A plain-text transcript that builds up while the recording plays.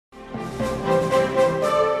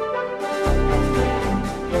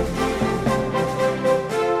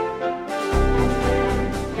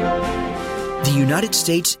United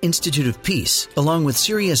States Institute of Peace, along with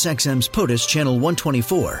SiriusXM's POTUS Channel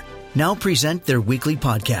 124, now present their weekly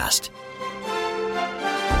podcast.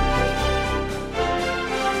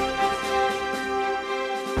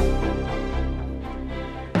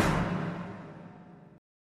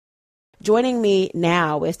 Joining me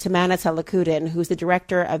now is Tamanna Salikuddin, who's the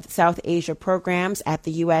director of South Asia programs at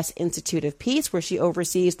the U.S. Institute of Peace, where she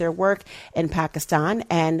oversees their work in Pakistan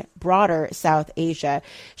and broader South Asia.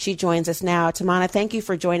 She joins us now. Tamanna, thank you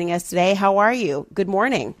for joining us today. How are you? Good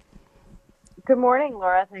morning. Good morning,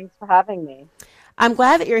 Laura. Thanks for having me. I'm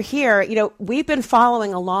glad that you're here. You know, we've been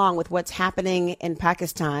following along with what's happening in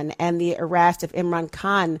Pakistan and the arrest of Imran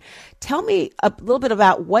Khan. Tell me a little bit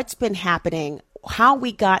about what's been happening, how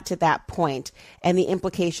we got to that point, and the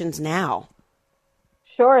implications now.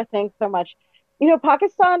 Sure. Thanks so much. You know,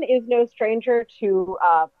 Pakistan is no stranger to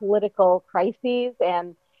political crises,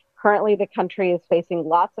 and currently the country is facing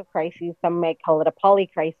lots of crises. Some may call it a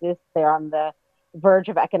poly-crisis. They're on the verge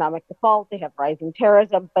of economic default. They have rising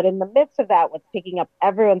terrorism. But in the midst of that, what's picking up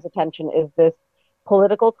everyone's attention is this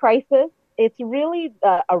political crisis. It's really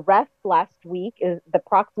the arrest last week, is the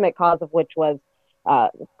proximate cause of which was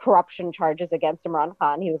corruption charges against Imran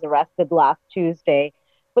Khan. He was arrested last Tuesday.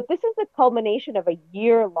 But this is the culmination of a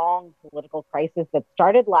year-long political crisis that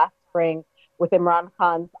started last spring with Imran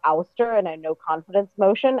Khan's ouster and a no-confidence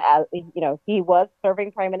motion. As you know, he was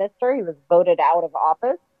serving prime minister. He was voted out of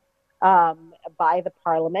office by the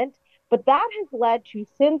parliament. But that has led to,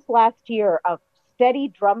 since last year, a steady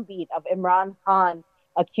drumbeat of Imran Khan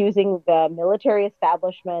accusing the military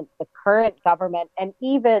establishment, the current government, and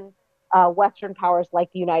even Western powers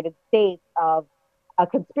like the United States of a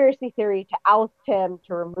conspiracy theory to oust him,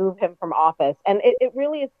 to remove him from office. And it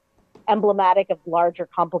really is emblematic of larger,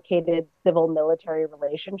 complicated civil-military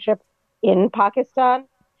relationship in Pakistan.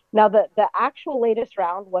 Now, the actual latest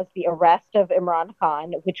round was the arrest of Imran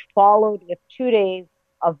Khan, which followed with 2 days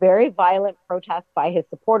of very violent protests by his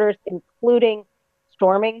supporters, including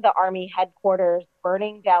storming the army headquarters,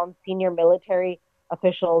 burning down senior military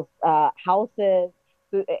officials' houses,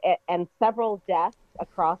 and several deaths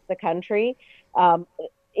across the country.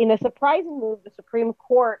 In a surprising move, the Supreme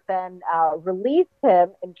Court then released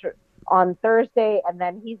him on Thursday, and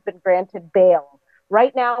then he's been granted bail.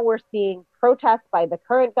 Right now, we're seeing protests by the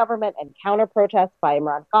current government and counter-protests by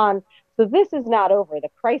Imran Khan. So this is not over. The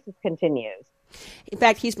crisis continues. In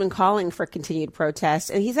fact, he's been calling for continued protests,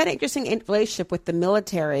 and he's had an interesting relationship with the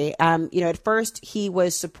military. At first he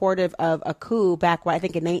was supportive of a coup back, I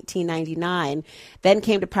think, in 1999, then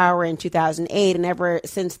came to power in 2008, and ever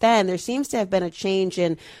since then, there seems to have been a change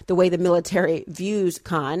in the way the military views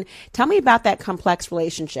Khan. Tell me about that complex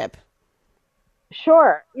relationship.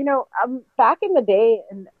 Sure. You know, back in the day,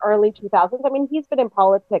 in early 2000s, I mean, he's been in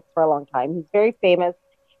politics for a long time. He's very famous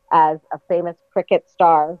as a famous cricket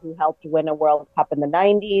star who helped win a World Cup in the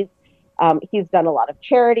 90s. He's done a lot of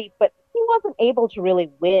charity, but he wasn't able to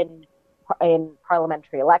really win in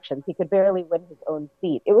parliamentary elections. He could barely win his own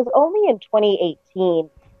seat. It was only in 2018,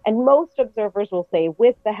 and most observers will say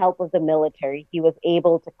with the help of the military, he was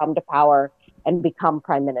able to come to power and become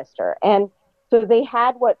prime minister. And so they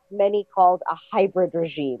had what many called a hybrid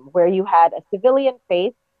regime, where you had a civilian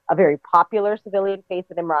face, a very popular civilian face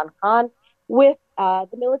in Imran Khan, with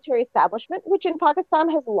the military establishment, which in Pakistan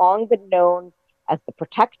has long been known as the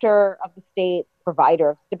protector of the state,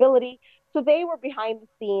 provider of stability. So they were behind the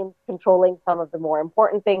scenes controlling some of the more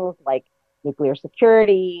important things like nuclear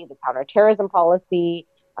security, the counterterrorism policy,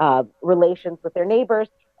 relations with their neighbors.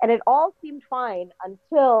 And it all seemed fine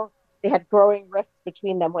until they had growing rifts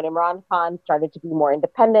between them when Imran Khan started to be more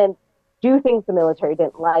independent, do things the military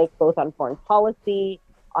didn't like, both on foreign policy,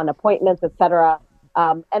 on appointments, etc.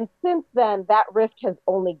 And since then, that rift has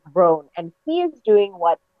only grown. And he is doing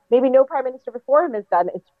what maybe no prime minister before him has done,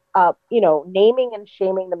 is, naming and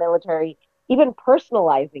shaming the military, even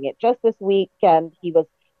personalizing it. Just this weekend, he was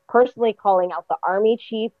personally calling out the army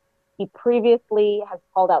chief. He previously has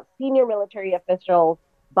called out senior military officials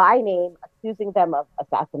by name, accusing them of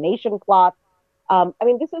assassination plots.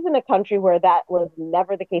 This isn't a country where that was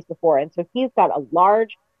never the case before. And so he's got a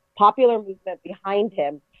large popular movement behind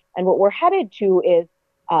him. And what we're headed to is,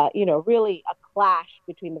 really a clash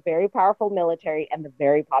between the very powerful military and the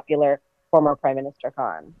very popular former Prime Minister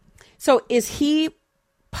Khan. So is he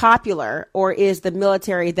popular, or is the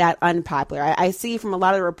military that unpopular? I see from a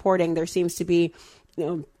lot of the reporting, there seems to be,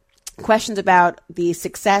 questions about the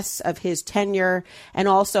success of his tenure, and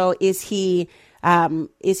also is he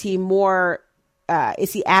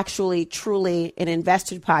actually truly an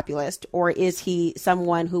invested populist, or is he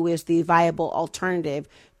someone who is the viable alternative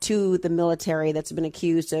to the military that's been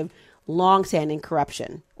accused of longstanding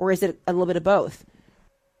corruption, or is it a little bit of both?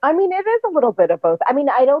 I mean, it is a little bit of both. I mean,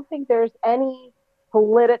 I don't think there's any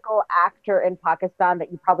political actor in Pakistan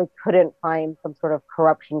that you probably couldn't find some sort of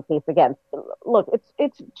corruption case against. Look,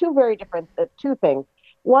 it's two very different two things.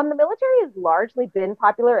 One, the military has largely been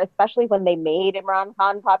popular, especially when they made Imran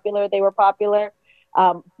Khan popular. They were popular,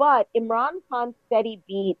 but Imran Khan's steady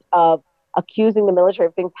beat of accusing the military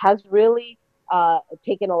of things has really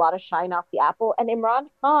taken a lot of shine off the apple. And Imran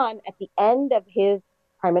Khan, at the end of his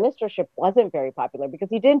prime ministership, wasn't very popular because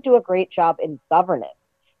he didn't do a great job in governance.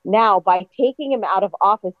 Now, by taking him out of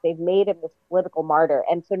office, they've made him this political martyr.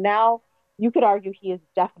 And so now you could argue he is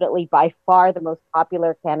definitely by far the most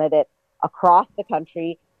popular candidate across the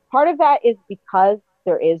country. Part of that is because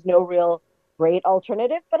there is no real great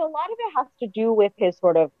alternative, but a lot of it has to do with his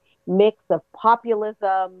sort of mix of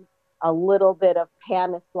populism, a little bit of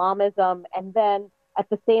pan-Islamism, and then at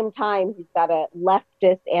the same time, he's got a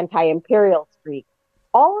leftist anti-imperial streak.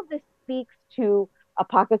 All of this speaks to a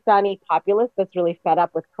Pakistani populace that's really fed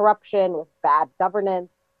up with corruption, with bad governance,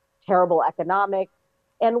 terrible economics,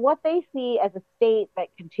 and what they see as a state that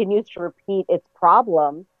continues to repeat its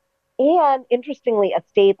problems, and interestingly, a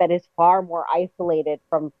state that is far more isolated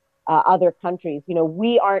from other countries. You know,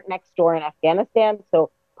 we aren't next door in Afghanistan, so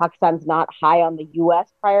Pakistan's not high on the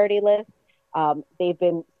U.S. priority list. They've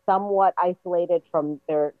been somewhat isolated from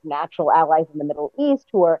their natural allies in the Middle East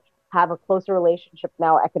who have a closer relationship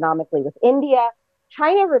now economically with India.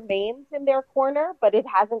 China remains in their corner, but it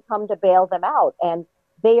hasn't come to bail them out, and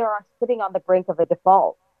they are sitting on the brink of a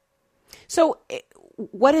default. So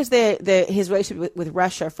what is his relationship with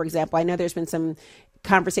Russia, for example? I know there's been some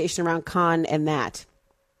conversation around Khan and that.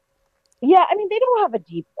 Yeah, I mean, they don't have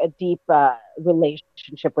a deep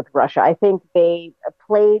relationship with Russia. I think they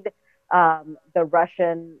played the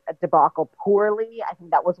Russian debacle poorly. I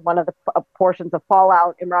think that was one of the portions of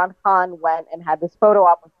fallout. Imran Khan went and had this photo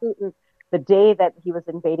op with Putin the day that he was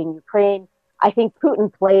invading Ukraine. I think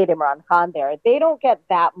Putin played Imran Khan there. They don't get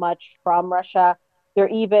that much from Russia. They're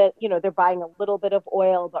even, they're buying a little bit of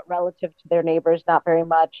oil, but relative to their neighbors, not very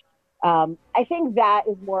much. I think that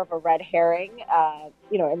is more of a red herring.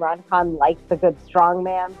 Imran Khan likes a good strong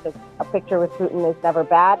man, so a picture with Putin is never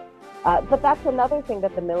bad. But that's another thing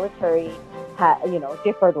that the military,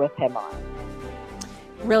 differed with him on.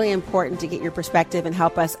 Really important to get your perspective and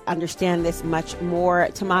help us understand this much more.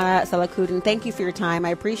 Tamanna Salikuddin, thank you for your time. I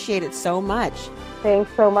appreciate it so much.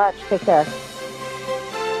 Thanks so much. Take care.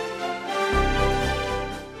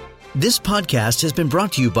 This podcast has been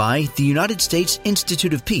brought to you by the United States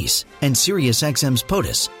Institute of Peace and SiriusXM's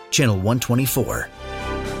POTUS, Channel 124.